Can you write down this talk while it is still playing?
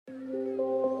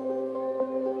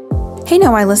Hey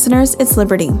Now Why listeners, it's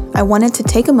Liberty. I wanted to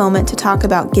take a moment to talk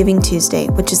about Giving Tuesday,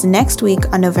 which is next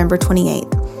week on November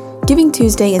 28th. Giving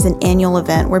Tuesday is an annual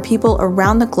event where people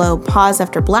around the globe pause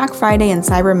after Black Friday and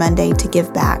Cyber Monday to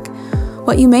give back.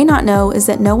 What you may not know is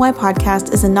that Know Why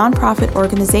Podcast is a nonprofit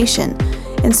organization,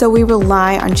 and so we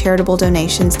rely on charitable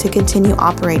donations to continue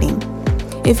operating.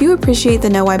 If you appreciate the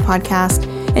Know Why Podcast,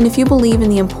 and if you believe in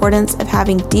the importance of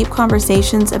having deep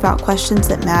conversations about questions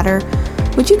that matter,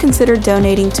 would you consider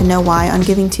donating to Know Why on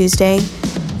Giving Tuesday?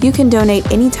 You can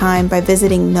donate anytime by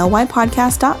visiting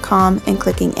knowwhypodcast.com and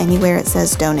clicking anywhere it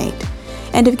says donate.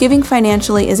 And if giving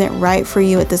financially isn't right for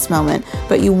you at this moment,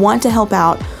 but you want to help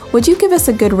out, would you give us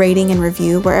a good rating and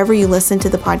review wherever you listen to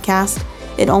the podcast?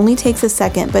 It only takes a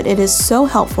second, but it is so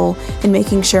helpful in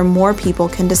making sure more people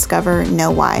can discover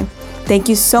Know Why. Thank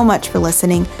you so much for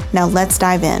listening. Now let's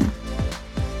dive in.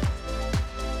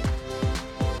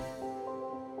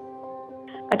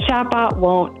 A chatbot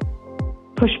won't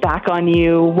push back on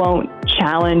you, won't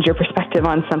challenge your perspective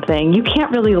on something. You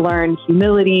can't really learn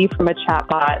humility from a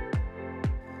chatbot.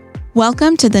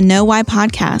 Welcome to the Know Why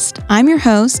Podcast. I'm your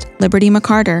host, Liberty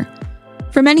McCarter.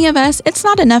 For many of us, it's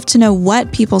not enough to know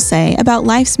what people say about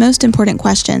life's most important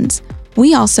questions.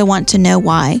 We also want to know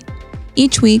why.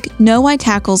 Each week, Know Why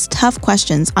tackles tough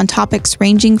questions on topics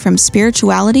ranging from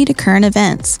spirituality to current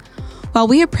events. While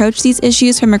we approach these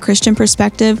issues from a Christian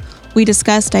perspective, we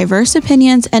discuss diverse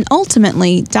opinions and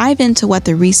ultimately dive into what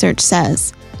the research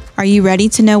says. Are you ready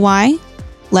to know why?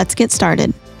 Let's get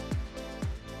started.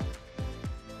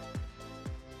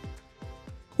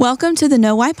 Welcome to the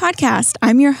Know Why Podcast.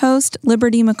 I'm your host,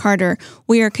 Liberty McCarter.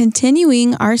 We are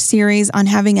continuing our series on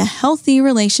having a healthy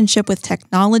relationship with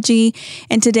technology,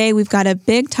 and today we've got a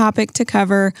big topic to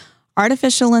cover: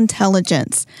 artificial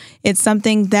intelligence. It's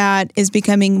something that is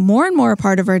becoming more and more a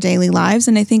part of our daily lives,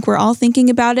 and I think we're all thinking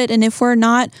about it, and if we're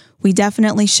not, we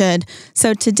definitely should.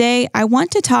 So today, I want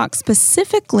to talk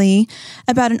specifically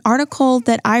about an article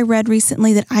that I read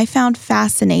recently that I found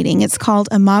fascinating. It's called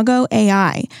Imago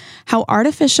AI: How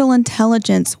Artificial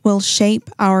Intelligence Will Shape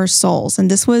Our Souls.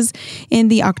 And this was in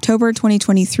the October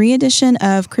 2023 edition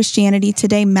of Christianity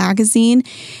Today magazine.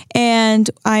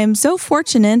 And I am so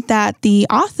fortunate that the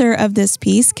author of this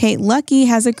piece, Kate Lucky,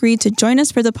 has agreed to join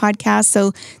us for the podcast.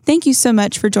 So thank you so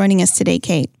much for joining us today,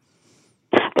 Kate.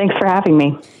 Thanks for having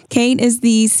me. Kate is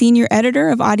the senior editor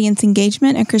of audience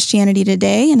engagement at Christianity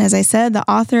Today. And as I said, the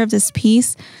author of this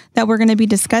piece that we're going to be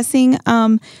discussing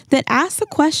that asks the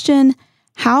question,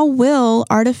 how will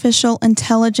artificial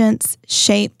intelligence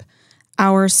shape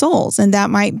our souls? And that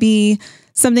might be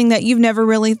something that you've never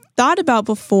really thought about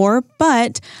before,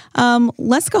 but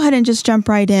let's go ahead and just jump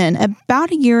right in.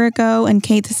 About a year ago, and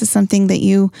Kate, this is something that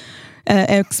you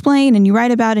explain and you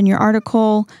write about in your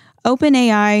article,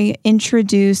 OpenAI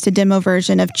introduced a demo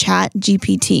version of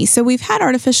ChatGPT. So we've had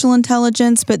artificial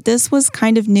intelligence, but this was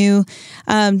kind of new.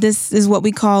 This is what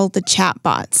we call the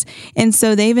chatbots. And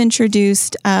so they've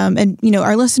introduced, and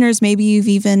our listeners, maybe you've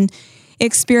even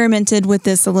experimented with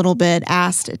this a little bit,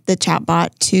 asked the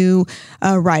chatbot to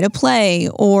write a play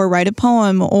or write a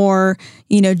poem or,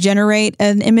 generate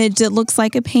an image that looks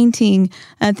like a painting,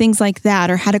 things like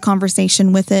that, or had a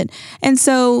conversation with it. And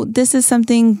so this is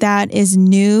something that is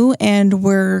new, and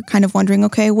we're kind of wondering,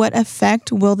 okay, what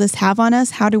effect will this have on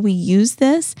us? How do we use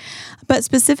this? But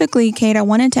specifically, Kate, I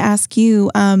wanted to ask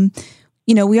you,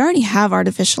 we already have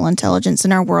artificial intelligence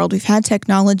in our world. We've had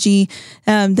technology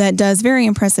that does very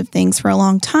impressive things for a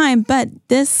long time, but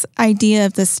this idea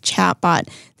of this chatbot,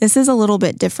 this is a little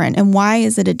bit different. And why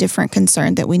is it a different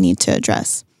concern that we need to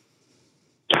address?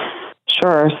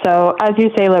 Sure. So as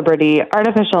you say, Liberty,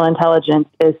 artificial intelligence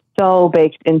is so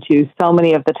baked into so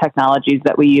many of the technologies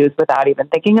that we use without even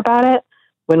thinking about it.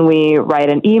 When we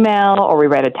write an email or we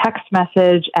write a text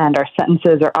message and our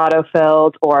sentences are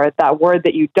autofilled, or that word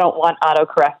that you don't want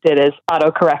autocorrected is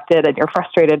autocorrected and you're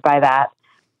frustrated by that.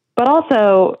 But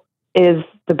also is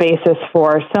the basis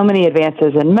for so many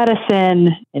advances in medicine,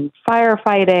 in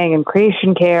firefighting, in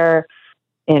creation care,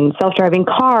 in self-driving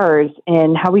cars,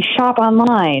 in how we shop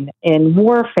online, in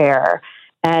warfare,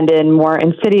 and in more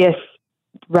insidious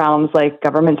realms like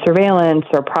government surveillance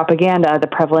or propaganda, the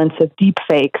prevalence of deep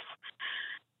fakes.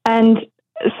 And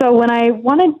so when I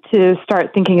wanted to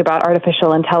start thinking about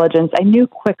artificial intelligence, I knew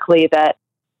quickly that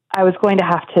I was going to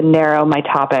have to narrow my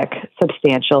topic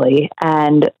substantially.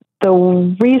 And the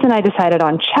reason I decided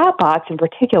on chatbots in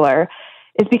particular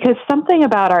is because something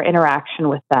about our interaction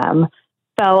with them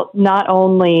felt not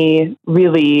only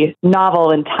really novel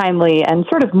and timely and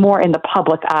sort of more in the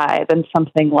public eye than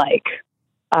something like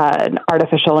an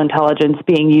artificial intelligence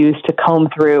being used to comb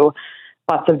through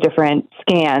lots of different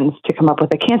scans to come up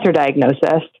with a cancer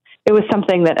diagnosis. it was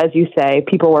something that, as you say,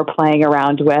 people were playing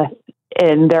around with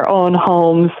in their own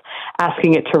homes,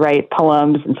 asking it to write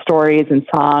poems and stories and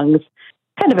songs,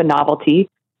 kind of a novelty.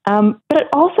 But it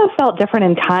also felt different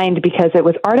in kind because it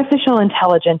was artificial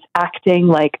intelligence acting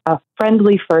like a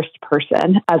friendly first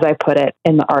person, as I put it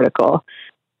in the article.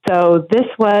 So this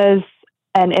was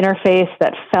an interface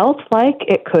that felt like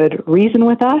it could reason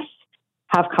with us,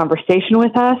 have conversation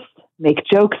with us, make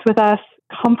jokes with us,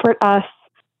 comfort us,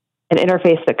 an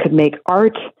interface that could make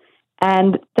art.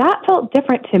 And that felt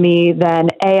different to me than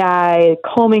AI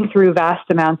combing through vast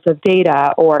amounts of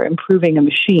data or improving a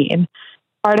machine.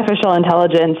 Artificial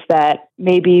intelligence that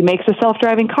maybe makes a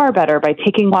self-driving car better by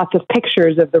taking lots of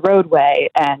pictures of the roadway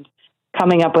and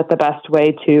coming up with the best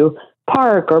way to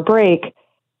park or brake.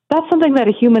 That's something that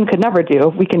a human could never do.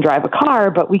 We can drive a car,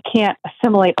 but we can't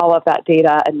assimilate all of that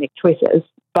data and make choices.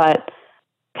 But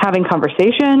having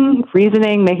conversation,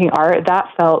 reasoning, making art, that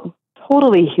felt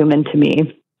totally human to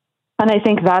me. And I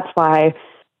think that's why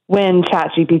when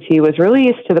ChatGPT was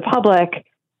released to the public,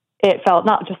 it felt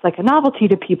not just like a novelty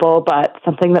to people, but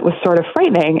something that was sort of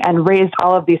frightening and raised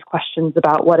all of these questions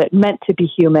about what it meant to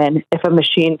be human if a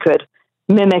machine could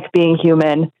mimic being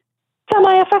human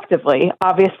semi-effectively.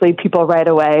 Obviously, people right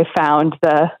away found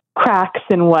the cracks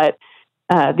in what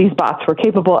these bots were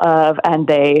capable of, and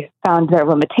they found their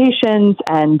limitations,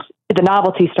 and the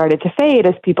novelty started to fade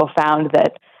as people found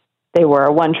that they were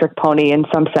a one-trick pony in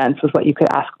some sense was what you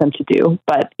could ask them to do.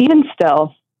 But even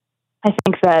still, I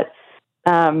think that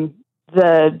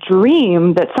the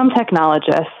dream that some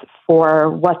technologists for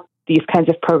what these kinds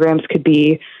of programs could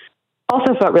be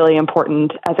also felt really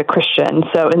important as a Christian.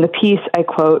 So in the piece, I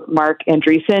quote Mark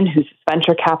Andreessen, who's a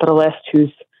venture capitalist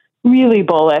who's really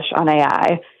bullish on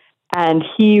AI. And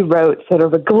he wrote sort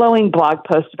of a glowing blog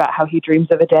post about how he dreams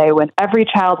of a day when every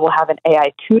child will have an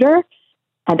AI tutor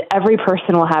and every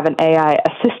person will have an AI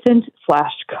assistant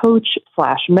 / coach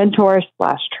 / mentor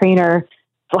 / trainer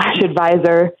 /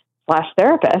 advisor /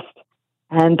 therapist.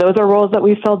 And those are roles that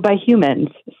we filled by humans.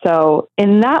 So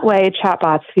in that way,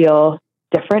 chatbots feel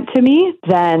different to me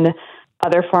than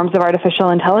other forms of artificial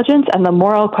intelligence. And the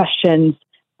moral questions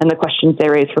and the questions they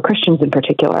raise for Christians in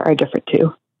particular are different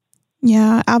too.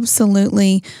 Yeah,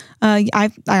 absolutely.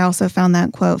 I also found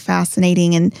that quote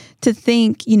fascinating. And to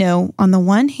think, on the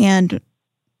one hand,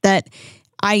 that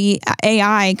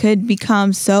AI could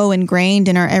become so ingrained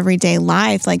in our everyday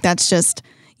life. Like that's just,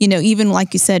 even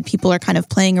like you said, people are kind of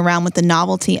playing around with the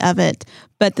novelty of it.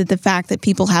 But the fact that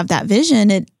people have that vision,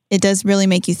 it does really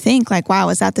make you think like, wow,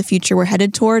 is that the future we're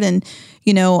headed toward? And,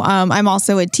 I'm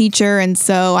also a teacher. And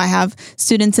so I have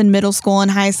students in middle school and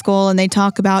high school, and they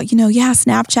talk about,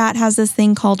 Snapchat has this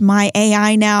thing called My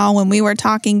AI now when we were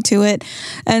talking to it.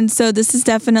 And so this is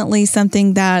definitely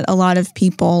something that a lot of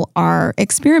people are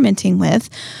experimenting with.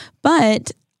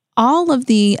 But all of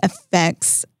the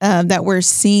effects that we're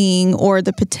seeing or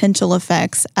the potential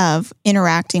effects of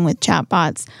interacting with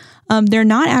chatbots, they're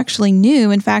not actually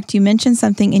new. In fact, you mentioned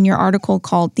something in your article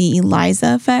called the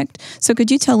Eliza effect. So could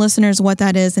you tell listeners what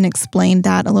that is and explain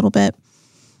that a little bit?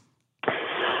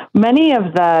 Many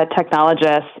of the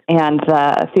technologists and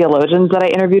the theologians that I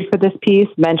interviewed for this piece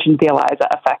mentioned the Eliza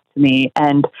effect to me.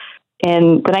 And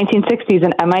in the 1960s,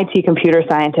 an MIT computer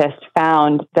scientist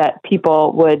found that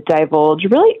people would divulge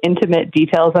really intimate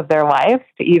details of their life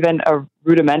to even a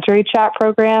rudimentary chat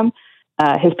program.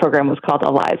 His program was called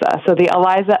Eliza. So the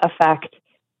Eliza effect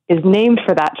is named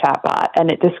for that chatbot,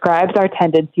 and it describes our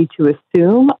tendency to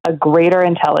assume a greater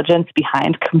intelligence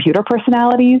behind computer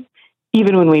personalities,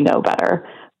 even when we know better.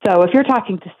 So if you're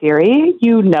talking to Siri,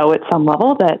 you know at some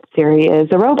level that Siri is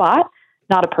a robot,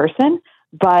 not a person,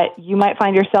 but you might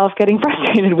find yourself getting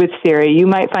frustrated with Siri. You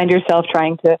might find yourself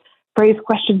trying to phrase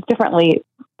questions differently,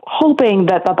 hoping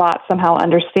that the bot somehow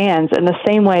understands in the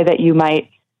same way that you might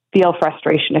feel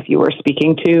frustration if you were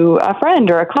speaking to a friend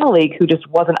or a colleague who just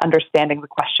wasn't understanding the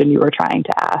question you were trying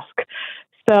to ask.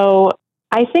 So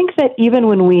I think that even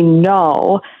when we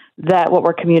know that what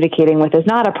we're communicating with is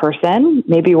not a person,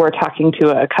 maybe we're talking to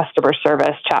a customer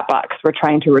service chat box, we're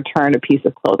trying to return a piece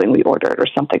of clothing we ordered or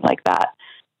something like that,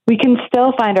 we can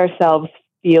still find ourselves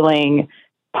feeling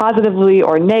positively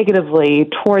or negatively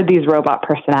toward these robot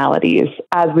personalities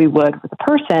as we would with a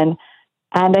person.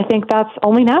 And I think that's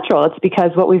only natural. It's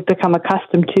because what we've become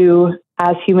accustomed to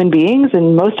as human beings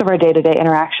in most of our day-to-day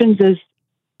interactions is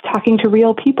talking to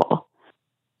real people.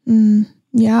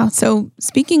 Yeah. So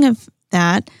speaking of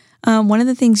that, one of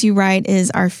the things you write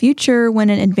is our future when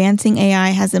an advancing AI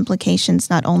has implications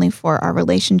not only for our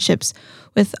relationships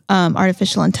with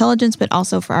artificial intelligence, but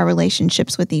also for our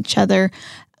relationships with each other.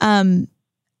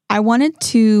 I wanted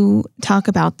to talk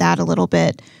about that a little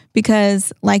bit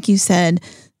because, like you said,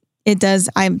 it does.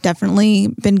 I've definitely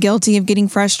been guilty of getting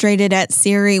frustrated at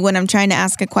Siri when I'm trying to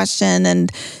ask a question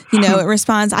and, it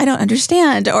responds, I don't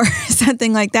understand, or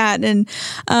something like that. And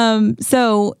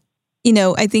so,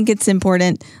 I think it's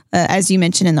important, as you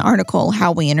mentioned in the article,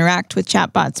 how we interact with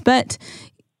chatbots, but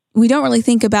we don't really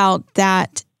think about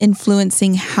that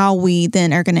influencing how we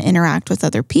then are going to interact with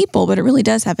other people, but it really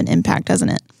does have an impact, doesn't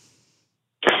it?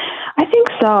 I think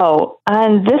so.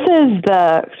 And this is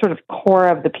the sort of core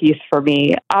of the piece for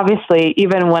me. Obviously,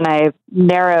 even when I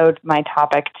narrowed my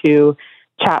topic to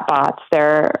chatbots,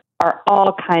 there are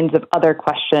all kinds of other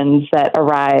questions that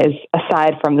arise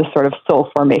aside from the sort of soul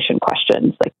formation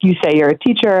questions. Like you say, you're a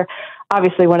teacher.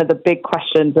 Obviously, one of the big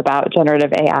questions about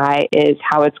generative AI is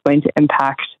how it's going to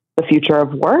impact the future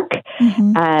of work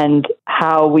and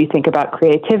how we think about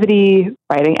creativity,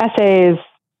 writing essays,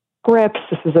 scripts.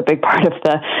 This is a big part of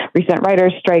the recent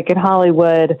writers' strike in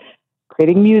Hollywood,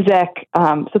 creating music.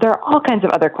 So there are all kinds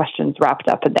of other questions wrapped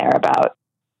up in there about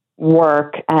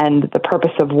work and the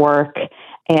purpose of work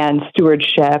and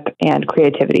stewardship and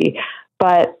creativity.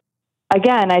 But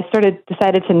again, I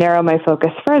decided to narrow my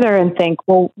focus further and think,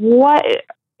 well, what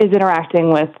is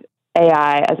interacting with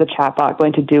AI as a chatbot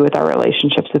going to do with our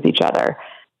relationships with each other?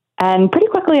 And pretty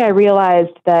quickly, I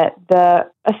realized that the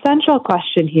essential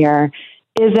question here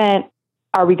isn't,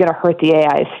 are we going to hurt the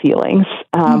AI's feelings?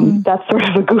 That's sort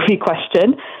of a goofy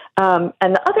question. And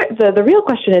the real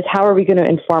question is, how are we going to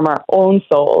inform our own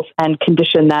souls and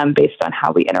condition them based on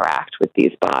how we interact with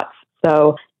these bots?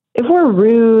 So if we're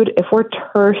rude, if we're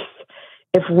terse,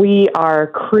 if we are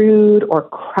crude or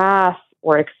crass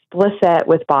or explicit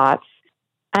with bots,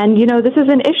 and, this is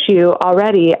an issue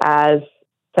already as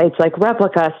sites like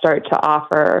Replica start to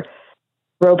offer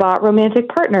robot romantic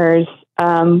partners,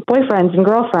 boyfriends and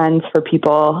girlfriends for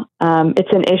people.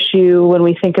 It's an issue when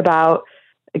we think about,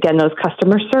 again, those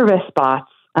customer service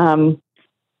bots,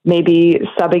 maybe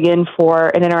subbing in for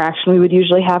an interaction we would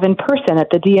usually have in person at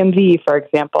the DMV, for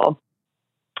example.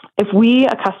 If we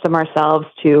accustom ourselves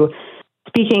to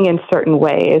speaking in certain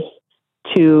ways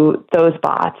to those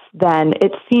bots, then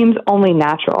it seems only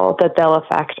natural that they'll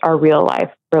affect our real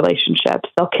life relationships.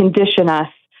 They'll condition us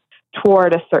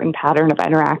toward a certain pattern of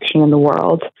interaction in the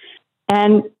world.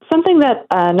 And something that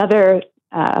another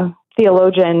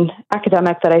theologian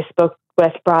academic that I spoke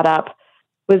with brought up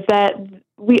was that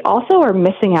we also are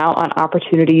missing out on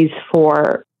opportunities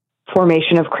for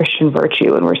formation of Christian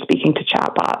virtue when we're speaking to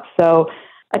chatbots. So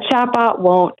a chatbot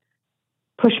won't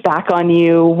push back on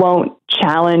you, won't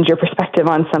challenge your perspective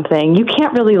on something. You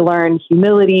can't really learn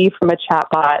humility from a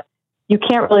chatbot. You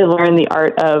can't really learn the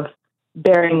art of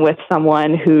bearing with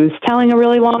someone who's telling a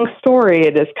really long story.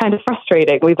 It is kind of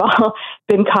frustrating. We've all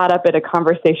been caught up in a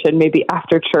conversation, maybe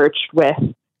after church, with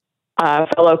a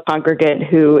fellow congregant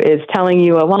who is telling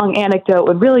you a long anecdote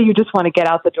when really you just want to get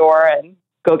out the door and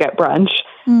go get brunch.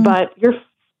 But you're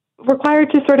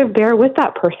required to sort of bear with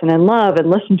that person and love and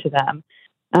listen to them.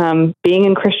 Being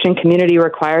in Christian community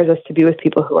requires us to be with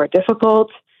people who are difficult,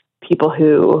 people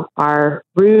who are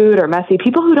rude or messy,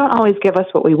 people who don't always give us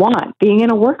what we want. Being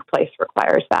in a workplace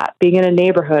requires that, being in a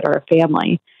neighborhood or a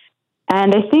family.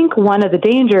 And I think one of the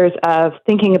dangers of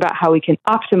thinking about how we can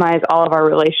optimize all of our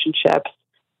relationships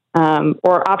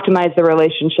or optimize the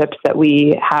relationships that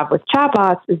we have with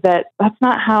chatbots is that that's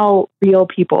not how real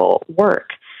people work.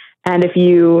 And if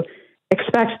you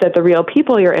expect that the real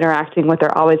people you're interacting with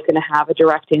are always going to have a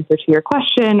direct answer to your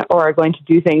question or are going to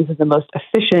do things in the most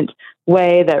efficient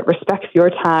way that respects your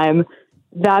time,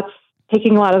 that's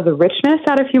taking a lot of the richness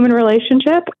out of human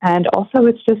relationship. And also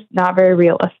it's just not very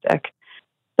realistic.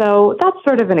 So that's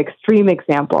sort of an extreme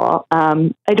example.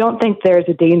 I don't think there's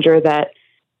a danger that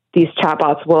these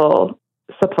chatbots will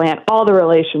supplant all the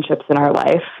relationships in our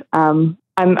life.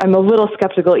 I'm a little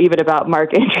skeptical even about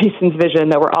Mark Andreessen's vision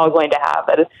that we're all going to have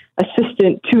an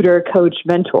assistant, tutor, coach,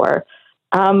 mentor.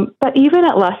 But even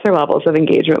at lesser levels of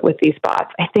engagement with these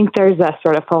bots, I think there's a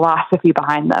sort of philosophy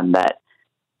behind them that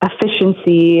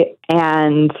efficiency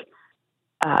and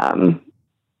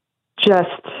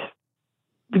just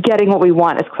getting what we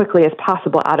want as quickly as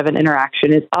possible out of an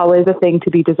interaction is always a thing to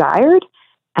be desired.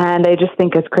 And I just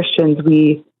think as Christians,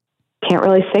 we can't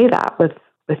really say that with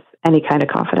any kind of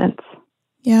confidence.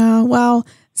 Yeah, well,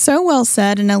 so well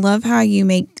said. And I love how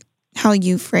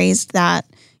you phrased that,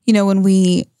 when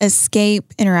we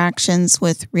escape interactions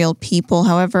with real people,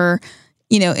 however,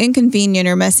 inconvenient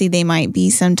or messy they might be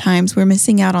sometimes, we're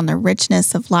missing out on the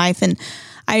richness of life. And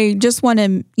I just want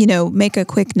to, make a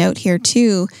quick note here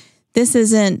too. This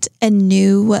isn't a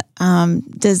new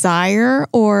desire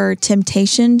or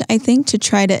temptation, I think, to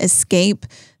try to escape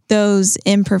those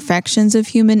imperfections of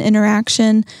human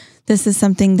interaction. This is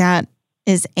something that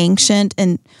is ancient.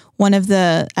 And one of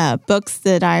the books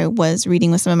that I was reading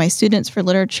with some of my students for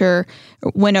literature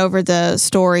went over the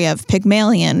story of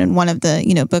Pygmalion and one of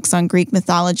the, books on Greek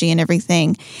mythology and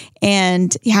everything,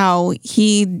 and how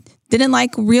he didn't like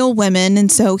real women.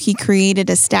 And so he created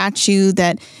a statue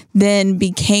that then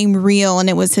became real. And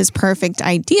it was his perfect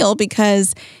ideal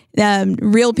because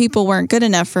real people weren't good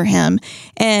enough for him.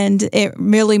 And it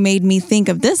really made me think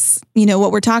of this,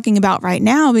 what we're talking about right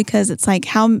now, because it's like,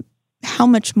 how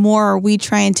much more are we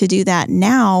trying to do that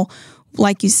now,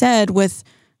 like you said, with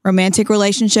romantic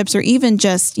relationships or even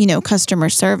just, customer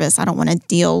service. I don't want to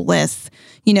deal with,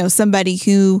 somebody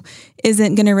who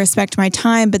isn't going to respect my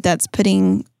time, but that's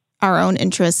putting our own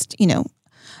interest,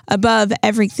 above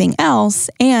everything else.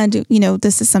 And,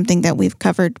 this is something that we've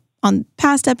covered on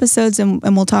past episodes and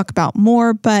we'll talk about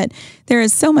more, but there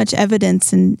is so much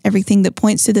evidence and everything that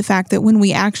points to the fact that when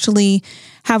we actually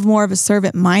have more of a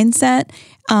servant mindset,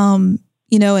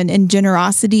 and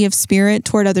generosity of spirit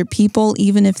toward other people,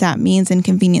 even if that means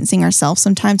inconveniencing ourselves,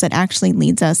 sometimes that actually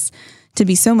leads us to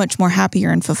be so much more happier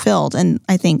and fulfilled. And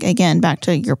I think, again, back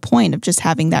to your point of just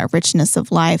having that richness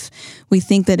of life, we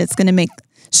think that it's going to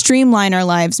streamline our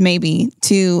lives maybe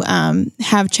to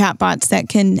have chatbots that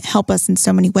can help us in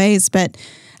so many ways. But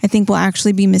I think we'll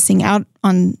actually be missing out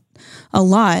on a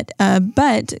lot.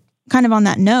 But kind of on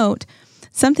that note,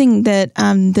 something that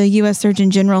the U.S.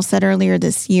 Surgeon General said earlier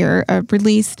this year,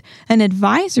 released an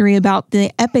advisory about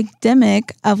the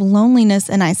epidemic of loneliness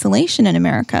and isolation in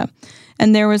America.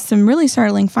 And there was some really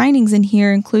startling findings in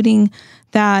here, including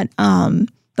that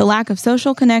the lack of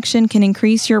social connection can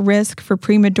increase your risk for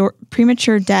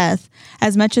premature death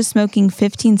as much as smoking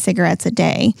 15 cigarettes a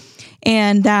day.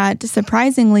 And that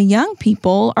surprisingly young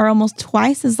people are almost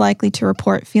twice as likely to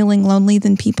report feeling lonely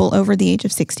than people over the age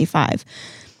of 65.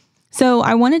 So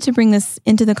I wanted to bring this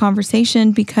into the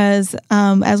conversation because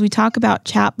as we talk about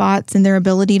chatbots and their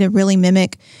ability to really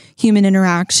mimic human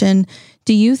interaction,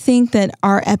 do you think that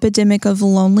our epidemic of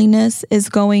loneliness is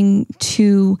going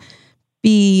to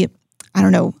be,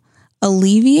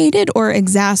 alleviated or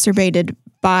exacerbated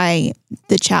by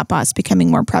the chatbots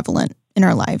becoming more prevalent in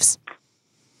our lives?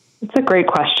 It's a great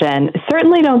question.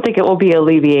 Certainly don't think it will be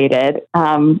alleviated.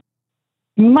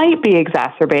 Might be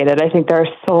exacerbated. I think there are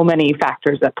so many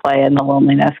factors at play in the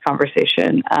loneliness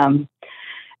conversation.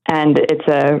 And it's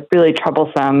a really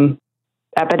troublesome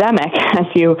epidemic, as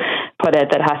you put it,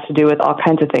 that has to do with all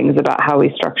kinds of things about how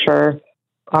we structure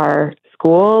our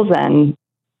schools and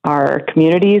our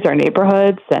communities, our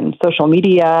neighborhoods, and social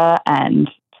media and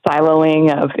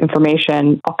siloing of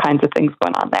information, all kinds of things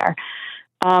going on there.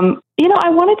 I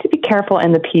wanted to be careful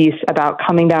in the piece about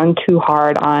coming down too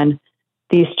hard on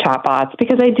these chatbots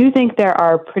because I do think there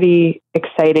are pretty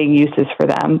exciting uses for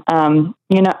them.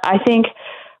 I think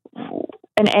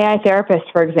an AI therapist,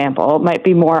 for example, might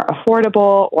be more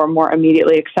affordable or more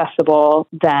immediately accessible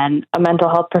than a mental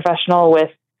health professional with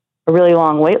a really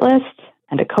long wait list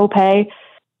and a copay.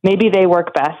 Maybe they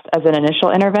work best as an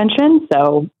initial intervention.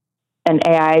 So an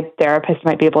AI therapist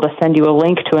might be able to send you a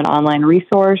link to an online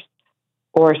resource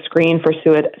or screen for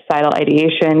suicidal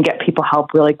ideation, get people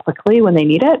help really quickly when they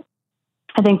need it.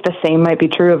 I think the same might be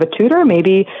true of a tutor.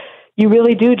 Maybe you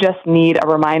really do just need a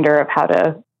reminder of how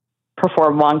to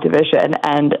perform long division,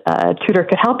 and a tutor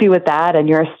could help you with that, and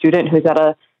you're a student who's at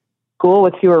a school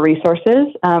with fewer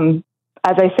resources.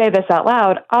 As I say this out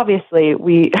loud, obviously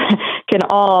we can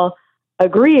all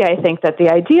agree, I think, that the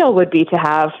ideal would be to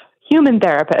have human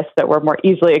therapists that were more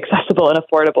easily accessible and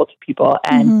affordable to people,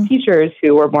 and teachers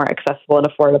who were more accessible and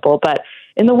affordable. But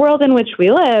in the world in which we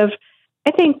live,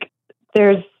 I think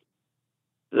there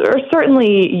are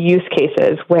certainly use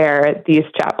cases where these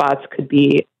chatbots could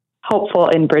be helpful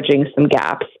in bridging some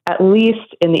gaps, at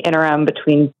least in the interim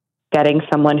between getting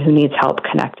someone who needs help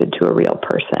connected to a real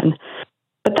person.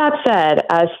 But that said,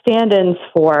 as stand-ins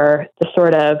for the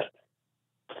sort of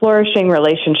flourishing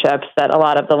relationships that a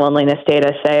lot of the loneliness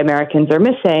data say Americans are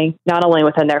missing, not only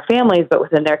within their families, but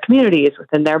within their communities,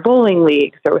 within their bowling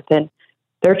leagues, or within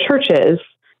their churches,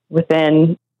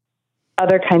 within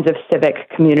other kinds of civic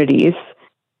communities,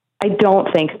 I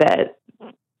don't think that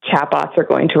chatbots are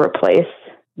going to replace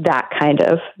that kind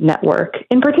of network,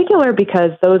 in particular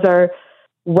because those are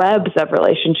webs of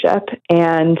relationship.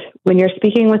 And when you're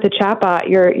speaking with a chatbot,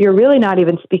 you're really not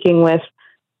even speaking with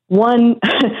one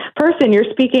person.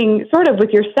 You're speaking sort of with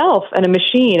yourself and a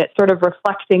machine. It's sort of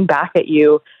reflecting back at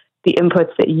you the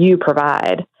inputs that you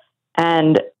provide.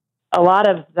 And a lot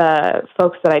of the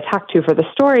folks that I talked to for the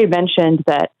story mentioned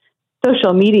that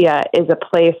social media is a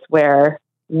place where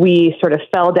we sort of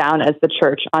fell down as the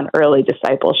church on early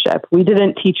discipleship. We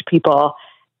didn't teach people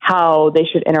how they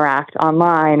should interact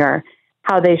online or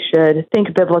how they should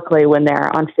think biblically when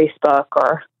they're on Facebook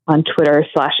or on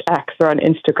Twitter/X or on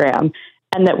Instagram,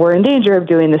 and that we're in danger of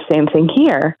doing the same thing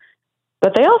here.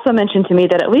 But they also mentioned to me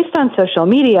that at least on social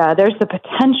media, there's the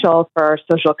potential for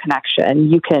social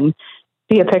connection. You can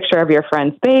see a picture of your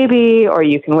friend's baby, or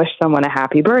you can wish someone a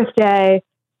happy birthday.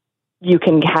 You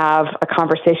can have a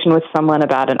conversation with someone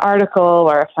about an article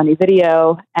or a funny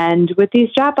video. And with these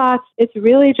chatbots, it's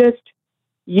really just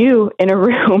you in a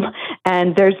room,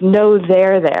 and there's no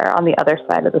there on the other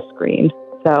side of the screen.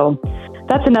 So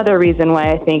that's another reason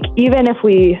why I think even if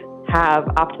we have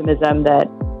optimism that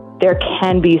there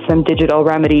can be some digital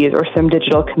remedies or some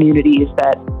digital communities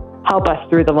that help us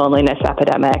through the loneliness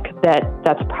epidemic,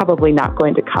 that's probably not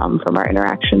going to come from our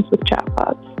interactions with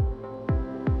chatbots.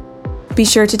 Be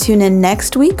sure to tune in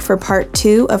next week for part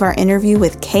 2 of our interview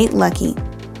with Kate Luckey.